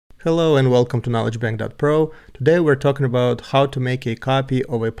Hello and welcome to knowledgebank.pro. Today we're talking about how to make a copy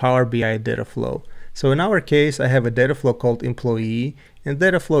of a Power BI Dataflow. So in our case, I have a Dataflow called employee, and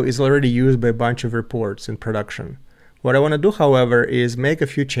Dataflow is already used by a bunch of reports in production. What I want to do, however, is make a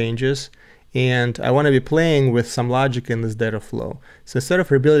few changes, and I want to be playing with some logic in this Dataflow. So instead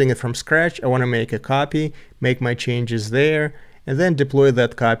of rebuilding it from scratch, I want to make a copy, make my changes there, and then deploy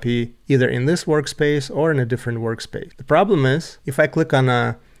that copy either in this workspace or in a different workspace. The problem is, if I click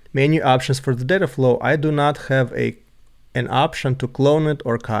on menu options for the Dataflow, I do not have an option to clone it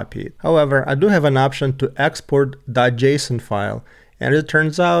or copy it. However, I do have an option to export .json file, and it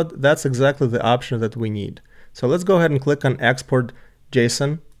turns out that's exactly the option that we need. So let's go ahead and click on export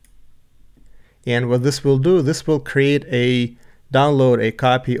JSON. And what this will do, this will download a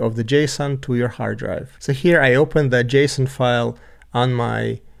copy of the JSON to your hard drive. So here I open the JSON file on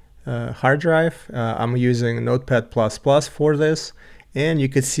my hard drive. I'm using Notepad++ for this. And you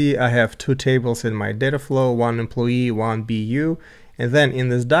can see I have two tables in my Dataflow, one employee, one BU. And then in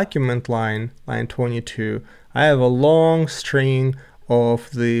this document line 22, I have a long string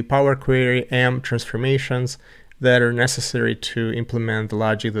of the Power Query M transformations that are necessary to implement the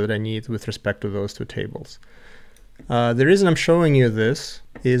logic that I need with respect to those two tables. The reason I'm showing you this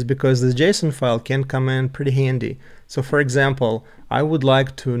is because this JSON file can come in pretty handy. So for example, I would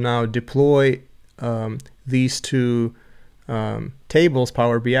like to now deploy these two tables,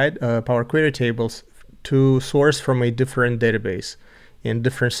 Power Query tables, to source from a different database in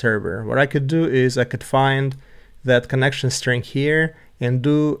different server. What I could do is I could find that connection string here and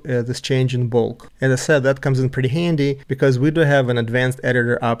do this change in bulk. As I said, that comes in pretty handy because we do have an advanced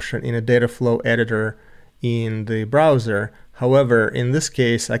editor option in a Dataflow editor in the browser. However, in this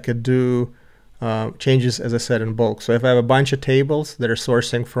case, I could do changes, as I said, in bulk. So if I have a bunch of tables that are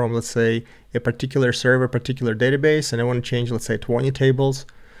sourcing from, let's say, a particular server, particular database, and I want to change, let's say, 20 tables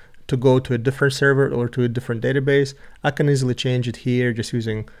to go to a different server or to a different database, I can easily change it here just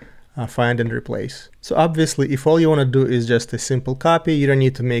using find and replace. So obviously, if all you want to do is just a simple copy, you don't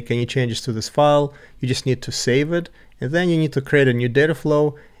need to make any changes to this file. You just need to save it, and then you need to create a new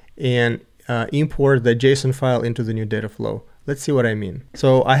Dataflow and import the JSON file into the new Dataflow. Let's see what I mean.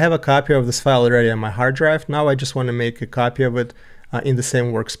 So I have a copy of this file already on my hard drive. Now I just want to make a copy of it in the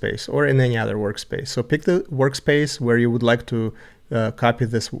same workspace or in any other workspace. So pick the workspace where you would like to copy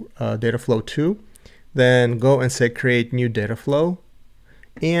this Dataflow to. Then go and say create new Dataflow.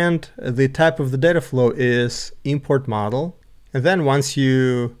 And the type of the Dataflow is import model. And then once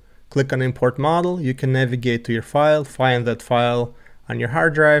you click on import model, you can navigate to your file, find that file on your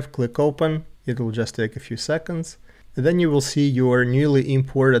hard drive, click open. It will just take a few seconds. And then you will see your newly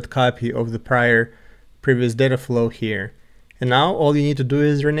imported copy of the previous Dataflow here. And now all you need to do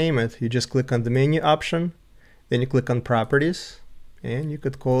is rename it. You just click on the menu option, then you click on properties, and you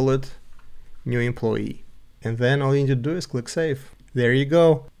could call it new employee. And then all you need to do is click save. There you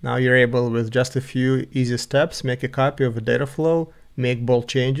go. Now you're able, with just a few easy steps, make a copy of a Dataflow, make bold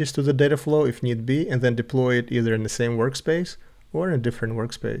changes to the Dataflow if need be, and then deploy it either in the same workspace or in a different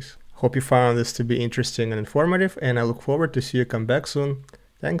workspace. Hope you found this to be interesting and informative, and I look forward to see you come back soon.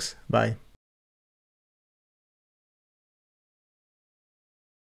 Thanks, bye.